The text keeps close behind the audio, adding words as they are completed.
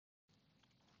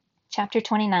Chapter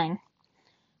 29.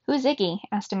 Who's Iggy?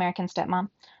 Asked American Stepmom.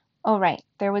 Oh, right.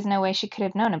 There was no way she could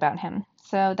have known about him,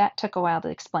 so that took a while to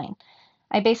explain.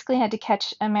 I basically had to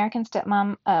catch American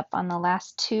Stepmom up on the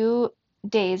last 2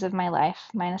 days of my life,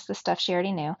 minus the stuff she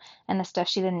already knew and the stuff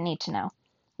she didn't need to know.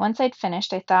 Once I'd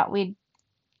finished, I thought we'd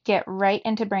get right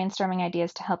into brainstorming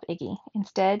ideas to help Iggy.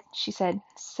 Instead, she said,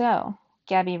 "So,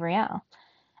 Gabi Riel,"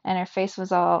 and her face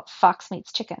was all fox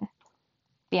meets chicken.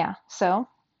 "Yeah, so?"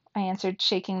 I answered,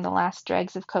 shaking the last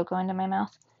dregs of cocoa into my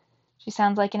mouth. "She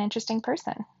sounds like an interesting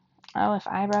person." Oh, if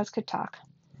eyebrows could talk.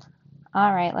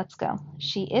 All right, let's go.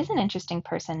 She is an interesting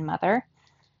person, Mother.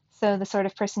 So the sort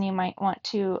of person you might want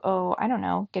to, oh, I don't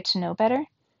know, get to know better?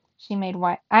 I made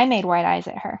wide eyes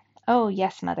at her. Oh,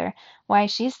 yes, Mother. Why,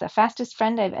 she's the fastest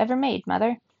friend I've ever made,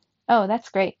 Mother. Oh, that's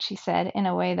great, she said, in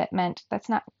a way that meant that's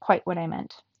not quite what I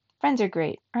meant. Friends are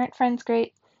great. Aren't friends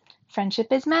great?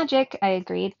 Friendship is magic, I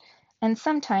agreed. And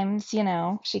sometimes,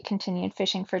 she continued,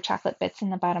 fishing for chocolate bits in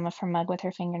the bottom of her mug with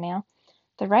her fingernail,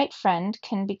 the right friend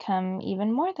can become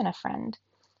even more than a friend.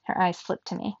 Her eyes flipped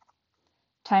to me.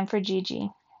 Time for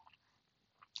Gigi.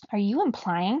 Are you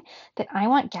implying that I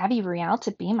want Gabi Riel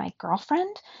to be my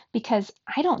girlfriend? Because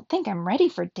I don't think I'm ready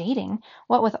for dating,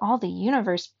 what with all the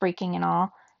universe breaking and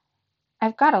all.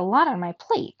 I've got a lot on my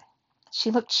plate.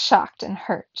 She looked shocked and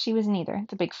hurt. She was neither,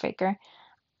 the big faker.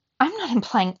 I'm not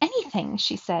implying anything,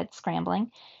 she said,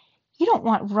 scrambling. You don't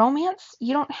want romance?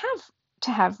 You don't have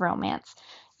to have romance.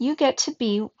 You get to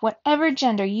be whatever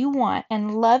gender you want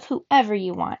and love whoever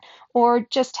you want, or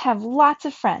just have lots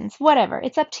of friends, whatever.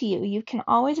 It's up to you. You can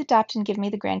always adopt and give me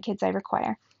the grandkids I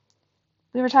require.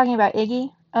 We were talking about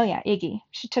Iggy? Oh, yeah, Iggy.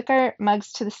 She took our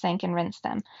mugs to the sink and rinsed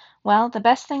them. Well, the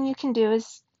best thing you can do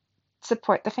is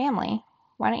support the family.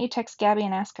 Why don't you text Gabby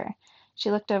and ask her? She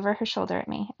looked over her shoulder at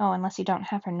me. Oh, unless you don't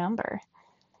have her number.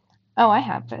 Oh, I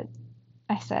have it,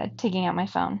 I said, taking out my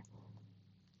phone.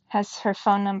 Has her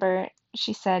phone number,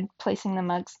 she said, placing the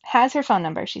mugs. Has her phone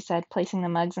number, she said, placing the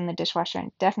mugs in the dishwasher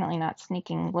and definitely not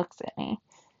sneaking looks at me.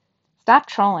 Stop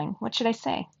trolling. What should I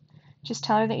say? Just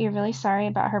tell her that you're really sorry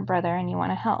about her brother and you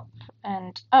want to help.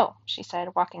 And, oh, she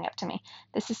said, walking up to me,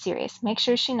 this is serious. Make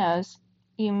sure she knows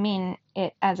you mean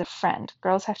it as a friend.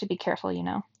 Girls have to be careful, you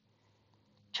know.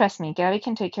 Trust me, Gabby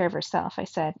can take care of herself, I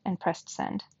said, and pressed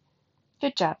send.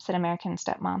 Good job, said American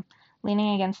Stepmom,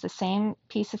 leaning against the same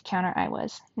piece of counter I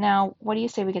was. Now, what do you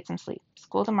say we get some sleep?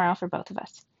 School tomorrow for both of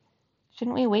us.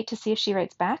 Shouldn't we wait to see if she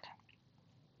writes back?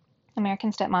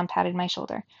 American Stepmom patted my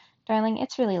shoulder. Darling,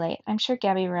 it's really late. I'm sure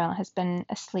Gabby Riel has been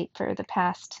asleep for the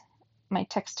past. My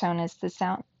text tone is the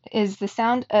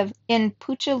sound of in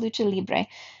pucha lucha libre.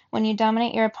 When you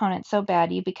dominate your opponent so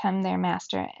bad you become their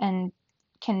master and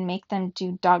can make them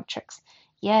do dog tricks.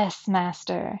 Yes,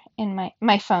 master, in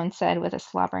my phone said with a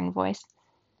slobbering voice.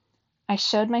 I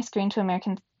showed my screen to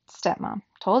American Stepmom.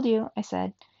 Told you, I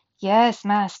said. Yes,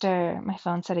 master, my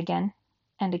phone said again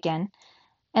and again,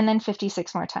 and then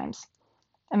 56 more times.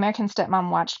 American Stepmom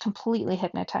watched, completely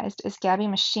hypnotized, as Gabby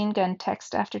machine gunned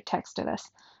text after text at us.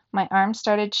 My arm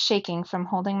started shaking from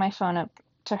holding my phone up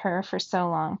to her for so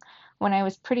long, when I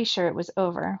was pretty sure it was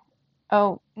over.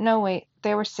 Oh, no, wait,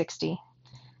 there were 60.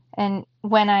 And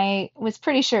when I was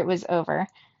pretty sure it was over,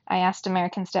 I asked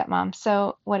American Stepmom,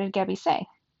 so what did Gabby say?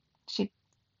 She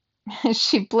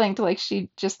she blinked like she'd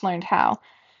just learned how.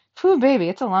 Phew, baby,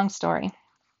 it's a long story.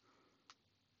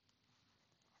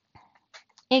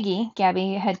 Iggy,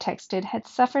 Gabby had texted, had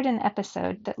suffered an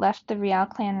episode that left the Rial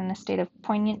clan in a state of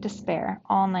poignant despair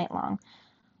all night long.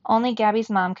 Only Gabby's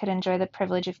mom could enjoy the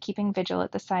privilege of keeping vigil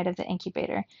at the side of the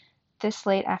incubator, this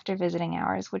late after visiting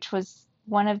hours, which was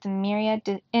one of the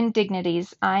myriad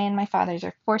indignities I and my fathers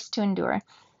are forced to endure.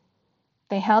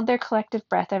 They held their collective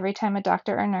breath every time a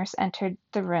doctor or nurse entered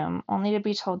the room, only to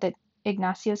be told that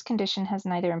Ignacio's condition has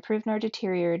neither improved nor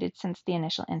deteriorated since the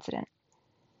initial incident.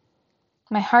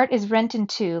 My heart is rent in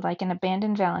two like an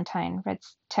abandoned valentine, read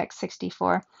text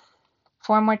 64.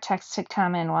 4 more texts had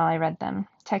come in while I read them.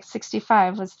 Text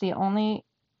 65 was the only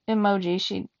emoji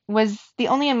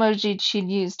she'd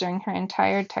used during her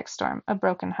entire text storm, a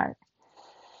broken heart.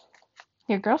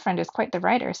 Your girlfriend is quite the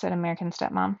writer, said American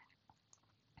Stepmom.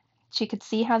 She could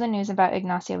see how the news about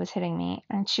Ignacio was hitting me,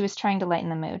 and she was trying to lighten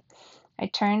the mood. I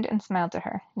turned and smiled to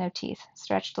her, no teeth,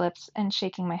 stretched lips, and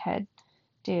shaking my head.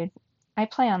 Dude, I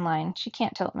play online. She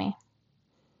can't tilt me.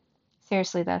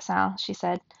 Seriously though, Sal, she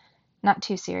said. Not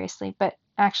too seriously, but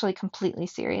actually completely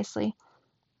seriously.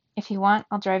 If you want,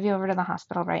 I'll drive you over to the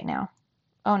hospital right now.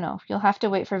 Oh no, you'll have to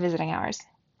wait for visiting hours.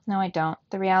 No, I don't.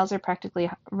 The Reals are practically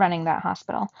running that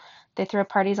hospital. They throw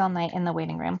parties all night in the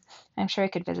waiting room. I'm sure I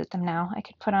could visit them now. I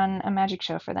could put on a magic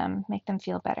show for them, make them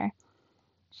feel better.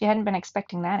 She hadn't been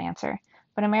expecting that answer.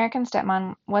 But American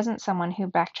stepmom wasn't someone who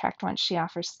backtracked once she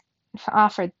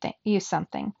offered you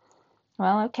something.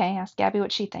 Well, okay, ask Gabby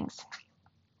what she thinks.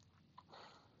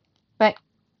 But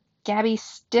Gabby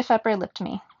stiff upper lipped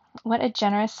me. What a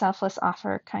generous, selfless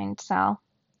offer, kind Sal.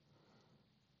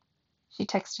 She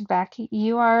texted back,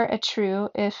 "You are a true,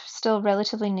 if still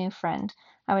relatively new friend.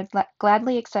 I would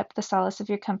gladly accept the solace of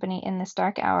your company in this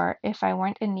dark hour if I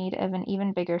weren't in need of an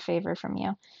even bigger favor from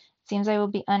you. It seems I will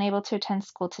be unable to attend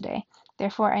school today.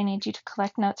 Therefore, I need you to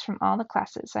collect notes from all the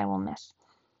classes I will miss.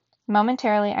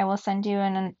 Momentarily, I will send you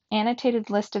an annotated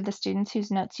list of the students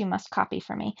whose notes you must copy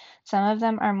for me. Some of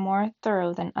them are more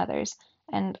thorough than others,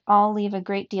 and all leave a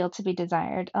great deal to be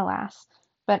desired, alas.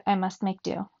 But I must make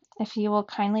do. If you will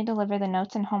kindly deliver the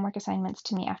notes and homework assignments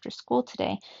to me after school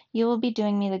today, you will be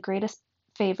doing me the greatest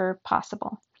favor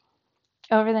possible."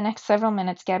 Over the next several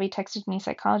minutes, Gabby texted me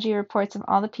psychology reports of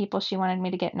all the people she wanted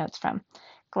me to get notes from.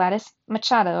 Gladys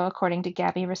Machado, according to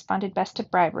Gabby, responded best to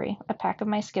bribery. A pack of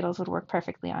my Skittles would work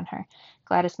perfectly on her.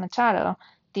 Gladys Machado,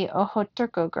 the Ojo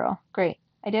Turco girl. Great.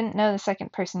 I didn't know the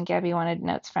second person Gabby wanted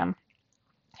notes from.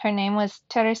 Her name was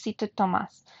Teresita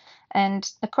Tomas,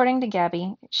 and according to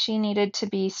Gabby, she needed to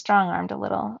be strong-armed a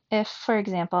little. If, for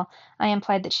example, I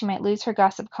implied that she might lose her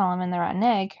gossip column in the Rotten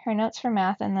Egg, her notes for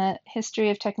math and the history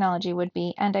of technology would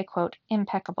be, and I quote,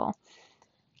 impeccable.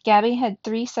 Gabby had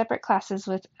 3 separate classes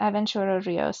with Aventura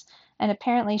Rios, and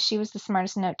apparently she was the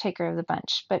smartest note-taker of the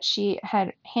bunch, but she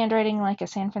had handwriting like a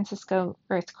San Francisco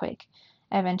earthquake.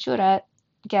 Aventura,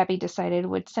 Gabby decided,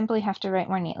 would simply have to write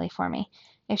more neatly for me.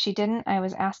 If she didn't, I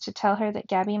was asked to tell her that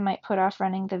Gabby might put off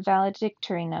running the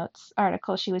valedictory notes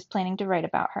article she was planning to write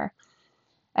about her.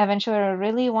 Aventura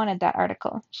really wanted that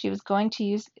article. She was going to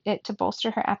use it to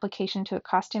bolster her application to a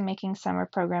costume-making summer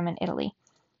program in Italy.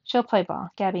 She'll play ball,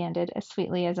 Gabby ended, as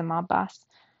sweetly as a mob boss.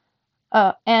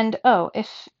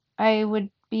 If I would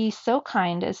be so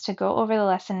kind as to go over the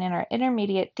lesson in our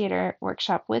intermediate theater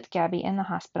workshop with Gabby in the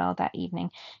hospital that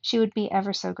evening, she would be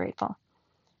ever so grateful.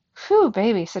 Whew,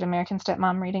 baby, said American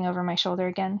stepmom, reading over my shoulder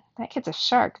again. That kid's a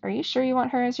shark. Are you sure you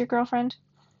want her as your girlfriend?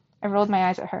 I rolled my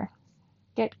eyes at her.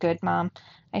 Get good, Mom,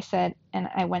 I said, and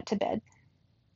I went to bed.